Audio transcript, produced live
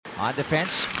On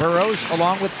defense, Burrows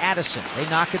along with Addison. They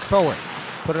knock it forward.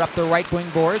 Put it up the right wing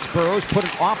boards. Burrows put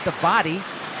it off the body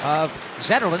of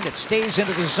Zetterlund. It stays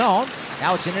into the zone.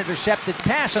 Now it's an intercepted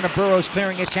pass on a Burrows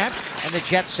clearing attempt, and the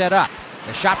Jets set up.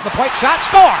 The shot from the point, shot,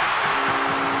 score!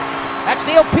 That's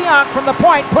Neil Pionk from the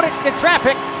point, put it into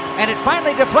traffic, and it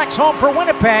finally deflects home for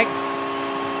Winnipeg.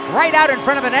 Right out in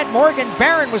front of the net. Morgan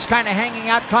Barron was kind of hanging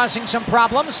out, causing some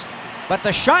problems, but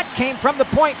the shot came from the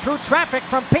point through traffic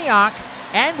from Pionk,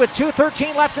 and with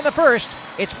 2:13 left in the first,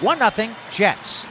 it's 1-0 Jets.